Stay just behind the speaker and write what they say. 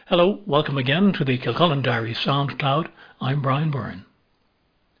Hello, welcome again to the Kilcullen Diary SoundCloud. I'm Brian Byrne.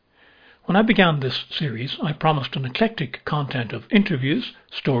 When I began this series, I promised an eclectic content of interviews,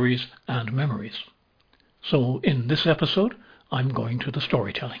 stories and memories. So in this episode, I'm going to the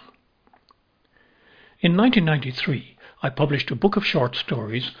storytelling. In 1993, I published a book of short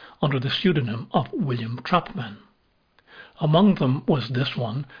stories under the pseudonym of William Trapman. Among them was this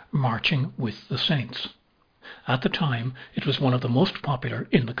one, Marching with the Saints. At the time, it was one of the most popular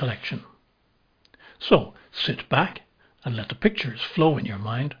in the collection. So, sit back and let the pictures flow in your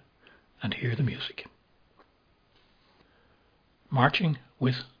mind and hear the music. Marching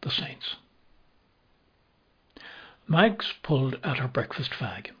with the Saints. Mags pulled at her breakfast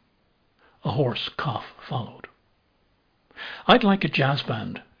fag. A hoarse cough followed. "I'd like a jazz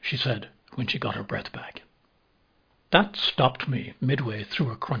band," she said when she got her breath back. That stopped me midway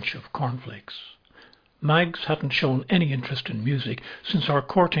through a crunch of cornflakes. Mags hadn't shown any interest in music since our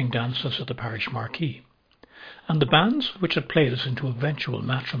courting dances at the parish marquee, and the bands which had played us into eventual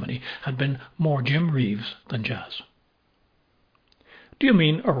matrimony had been more Jim Reeves than jazz. "Do you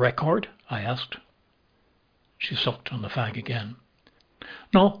mean a record?" I asked. She sucked on the fag again.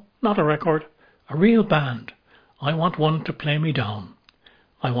 "No, not a record. A real band. I want one to play me down.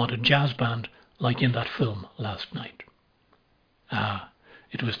 I want a jazz band like in that film last night." Ah,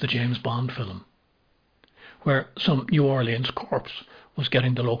 it was the James Bond film, where some New Orleans corpse was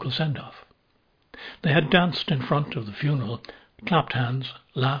getting the local send-off. They had danced in front of the funeral, clapped hands,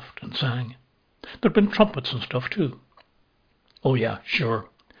 laughed and sang. There'd been trumpets and stuff too. Oh yeah, sure.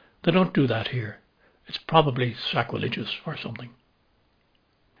 They don't do that here. It's probably sacrilegious or something.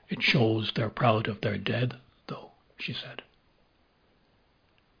 "It shows they're proud of their dead, though," she said.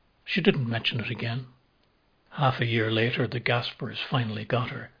 She didn't mention it again. Half a year later, the Gaspers finally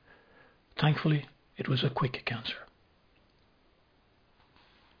got her. Thankfully, it was a quick cancer.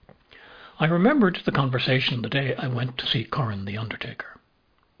 I remembered the conversation the day I went to see Corran the undertaker.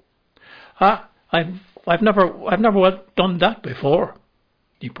 I've never done that before."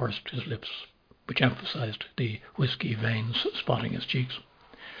 He pursed his lips, which emphasized the whiskey veins spotting his cheeks.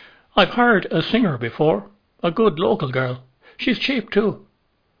 "I've hired a singer before, a good local girl. She's cheap too."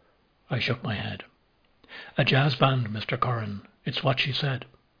 I shook my head. "A jazz band, Mr. Corran. It's what she said."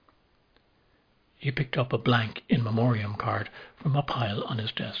 He picked up a blank in memoriam card from a pile on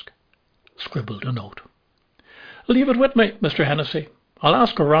his desk, scribbled a note. "Leave it with me, Mr. Hennessy. I'll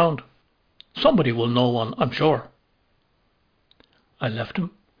ask around. Somebody will know one, I'm sure." I left him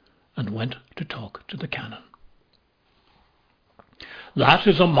and went to talk to the canon. "That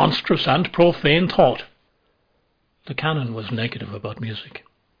is a monstrous and profane thought." The canon was negative about music.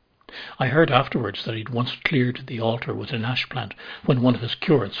 I heard afterwards that he'd once cleared the altar with an ash plant when one of his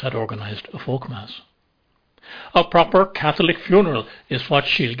curates had organised a folk mass. "A proper Catholic funeral is what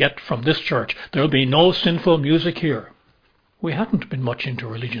she'll get from this church. There'll be no sinful music here." We hadn't been much into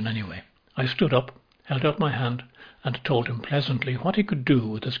religion anyway. I stood up, held out my hand, and told him pleasantly what he could do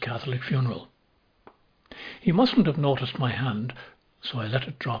with his Catholic funeral. He mustn't have noticed my hand, so I let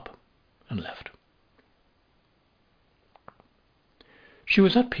it drop and left. She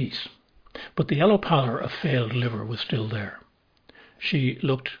was at peace, but the yellow pallor of failed liver was still there. She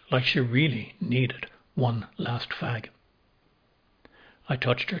looked like she really needed one last fag. I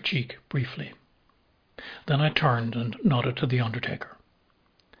touched her cheek briefly. Then I turned and nodded to the undertaker.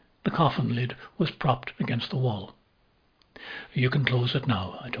 The coffin lid was propped against the wall. "You can close it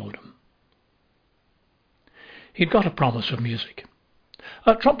now," I told him. He'd got a promise of music.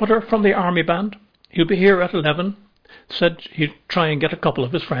 "A trumpeter from the army band. He'll be here at 11. Said he'd try and get a couple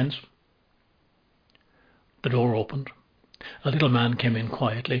of his friends." The door opened. A little man came in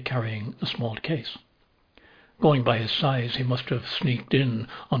quietly, carrying a small case. Going by his size, he must have sneaked in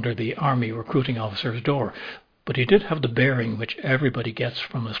under the army recruiting officer's door, but he did have the bearing which everybody gets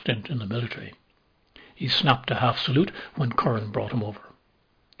from a stint in the military. He snapped a half salute when Corran brought him over.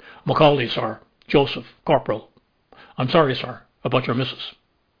 "Macaulay, sir. Joseph, corporal. I'm sorry, sir, about your missus."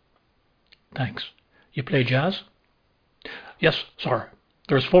 "Thanks. You play jazz?" "Yes, sir.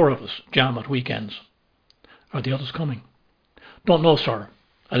 There's 4 of us, jam at weekends." "Are the others coming?" "Don't know, sir.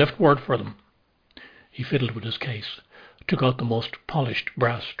 I left word for them." He fiddled with his case, took out the most polished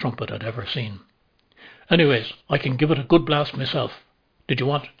brass trumpet I'd ever seen. "Anyways, I can give it a good blast myself. Did you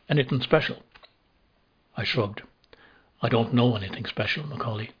want anything special?" I shrugged. "I don't know anything special,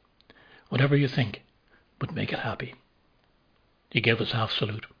 Macaulay. Whatever you think, but make it happy." He gave his half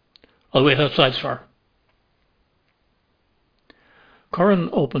salute. "I'll wait outside, sir." Corran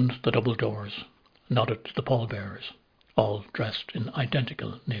opened the double doors, nodded to the pallbearers, all dressed in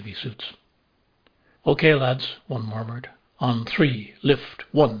identical navy suits. "Okay, lads," one murmured. On 3, lift,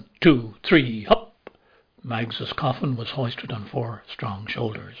 1, 2, 3, hop! Mags's coffin was hoisted on 4 strong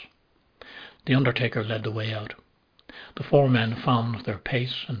shoulders. The undertaker led the way out. The 4 men found their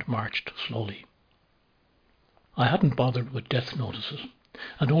pace and marched slowly. I hadn't bothered with death notices,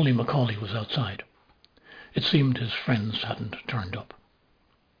 and only Macaulay was outside. It seemed his friends hadn't turned up.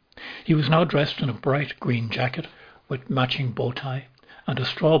 He was now dressed in a bright green jacket with matching bow tie and a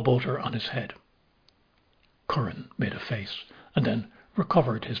straw boater on his head. Curran made a face and then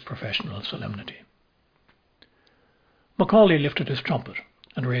recovered his professional solemnity. Macaulay lifted his trumpet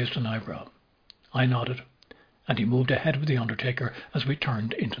and raised an eyebrow. I nodded, and he moved ahead of the undertaker as we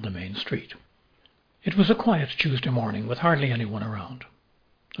turned into the main street. It was a quiet Tuesday morning with hardly anyone around.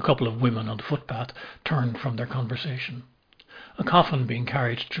 A couple of women on the footpath turned from their conversation. A coffin being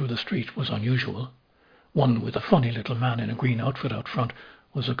carried through the street was unusual. One with a funny little man in a green outfit out front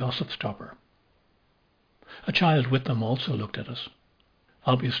was a gossip stopper. A child with them also looked at us,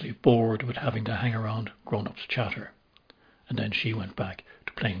 obviously bored with having to hang around grown-ups' chatter, and then she went back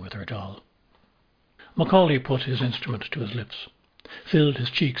to playing with her doll. Macaulay put his instrument to his lips, filled his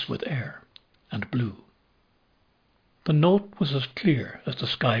cheeks with air, and blew. The note was as clear as the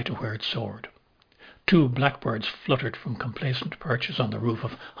sky to where it soared. 2 blackbirds fluttered from complacent perches on the roof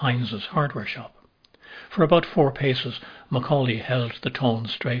of Heinz's hardware shop. For about 4 paces Macaulay held the tone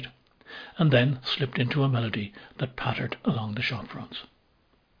straight, and then slipped into a melody that pattered along the shop fronts.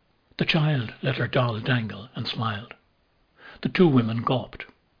 The child let her doll dangle and smiled. The 2 women gawped.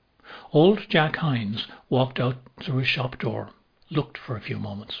 Old Jack Hines walked out through his shop door, looked for a few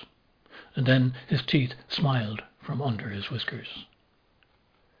moments, and then his teeth smiled from under his whiskers.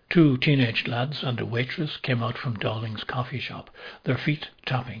 2 teenage lads and a waitress came out from Dowling's coffee shop, their feet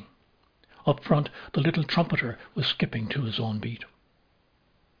tapping. Up front, the little trumpeter was skipping to his own beat.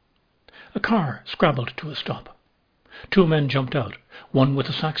 A car scrabbled to a stop. 2 men jumped out, one with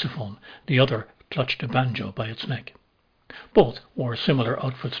a saxophone, the other clutched a banjo by its neck. Both wore similar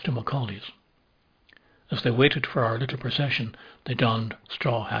outfits to Macaulay's. As they waited for our little procession, they donned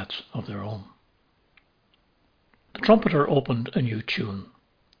straw hats of their own. The trumpeter opened a new tune.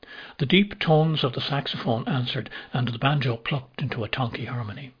 The deep tones of the saxophone answered, and the banjo plucked into a tonky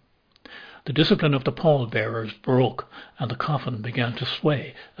harmony. The discipline of the pall-bearers broke, and the coffin began to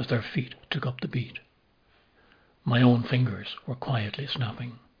sway as their feet took up the beat. My own fingers were quietly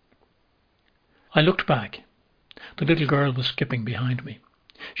snapping. I looked back. The little girl was skipping behind me.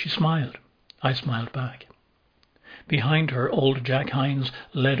 She smiled. I smiled back. Behind her, old Jack Hines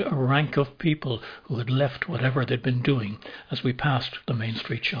led a rank of people who had left whatever they'd been doing as we passed the main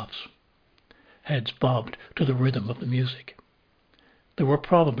street shops. Heads bobbed to the rhythm of the music. There were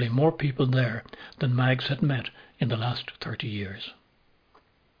probably more people there than Mags had met in the last 30 years.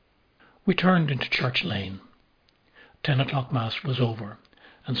 We turned into Church Lane. 10 o'clock Mass was over,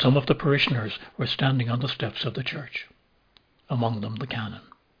 and some of the parishioners were standing on the steps of the church, among them the canon.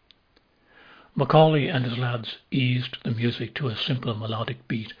 Macaulay and his lads eased the music to a simple melodic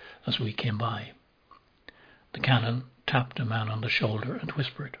beat as we came by. The canon tapped a man on the shoulder and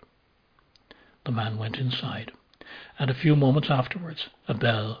whispered. The man went inside, and a few moments afterwards a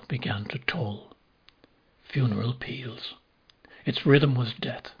bell began to toll. Funeral peals. Its rhythm was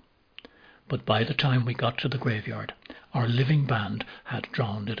death, but by the time we got to the graveyard, our living band had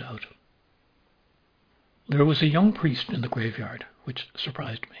drowned it out. There was a young priest in the graveyard, which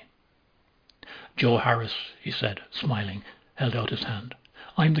surprised me. "Joe Harris," he said, smiling, held out his hand.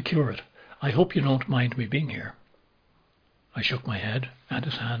 "I'm the curate. I hope you don't mind me being here." I shook my head and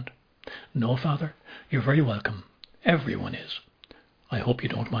his hand. "No, Father, you're very welcome. Everyone is. I hope you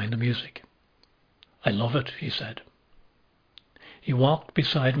don't mind the music." "I love it," he said. He walked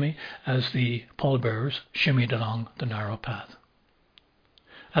beside me as the pallbearers shimmied along the narrow path.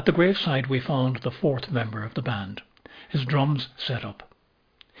 At the graveside we found the 4th member of the band, his drums set up.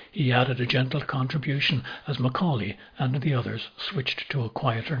 He added a gentle contribution as Macaulay and the others switched to a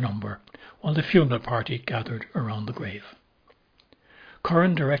quieter number, while the funeral party gathered around the grave.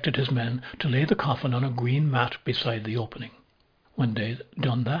 Curran directed his men to lay the coffin on a green mat beside the opening. When they'd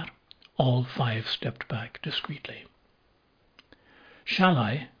done that, all 5 stepped back discreetly. "Shall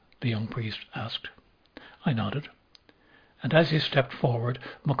I?" the young priest asked. I nodded, and as he stepped forward,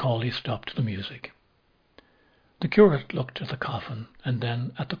 Macaulay stopped the music. The curate looked at the coffin and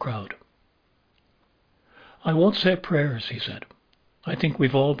then at the crowd. "I won't say prayers," he said. "I think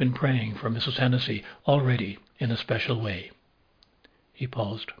we've all been praying for Mrs. Hennessy already in a special way." He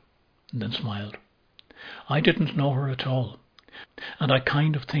paused and then smiled. "I didn't know her at all, and I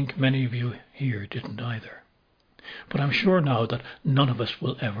kind of think many of you here didn't either. But I'm sure now that none of us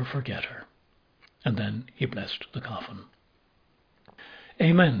will ever forget her." And then he blessed the coffin.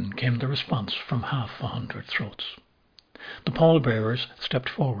 Amen came the response from 100 throats. The pallbearers stepped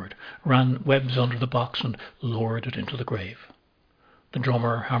forward, ran webs under the box and lowered it into the grave. The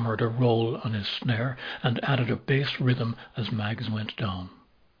drummer hammered a roll on his snare and added a bass rhythm as Mags went down.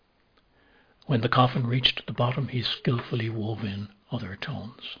 When the coffin reached the bottom, he skillfully wove in other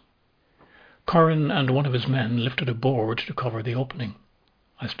tones. Corrin and one of his men lifted a board to cover the opening.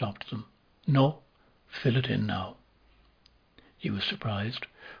 I stopped them. "No, fill it in now." He was surprised,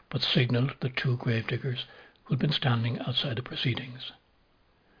 but signalled the 2 gravediggers who had been standing outside the proceedings.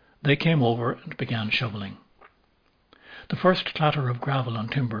 They came over and began shoveling. The first clatter of gravel on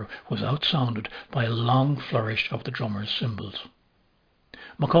timber was outsounded by a long flourish of the drummer's cymbals.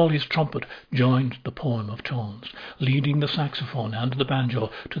 Macaulay's trumpet joined the poem of tones, leading the saxophone and the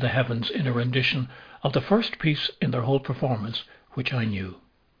banjo to the heavens in a rendition of the first piece in their whole performance, which I knew.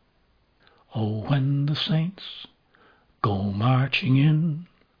 "Oh, when the saints go marching in."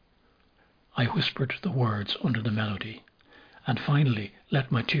 I whispered the words under the melody, and finally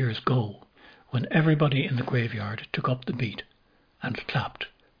let my tears go when everybody in the graveyard took up the beat and clapped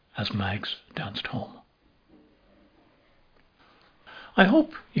as Mags danced home. I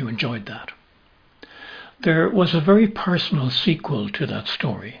hope you enjoyed that. There was a very personal sequel to that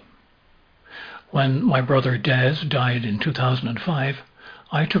story. When my brother Des died in 2005,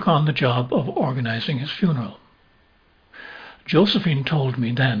 I took on the job of organising his funeral. Josephine told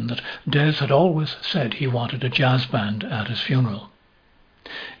me then that Des had always said he wanted a jazz band at his funeral.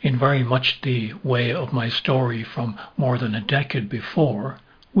 In very much the way of my story from more than a decade before,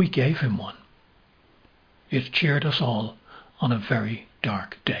 we gave him one. It cheered us all on a very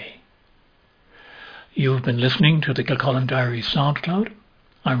dark day. You've been listening to the Kilcullen Diaries SoundCloud.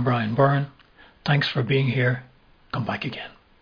 I'm Brian Byrne. Thanks for being here. Come back again.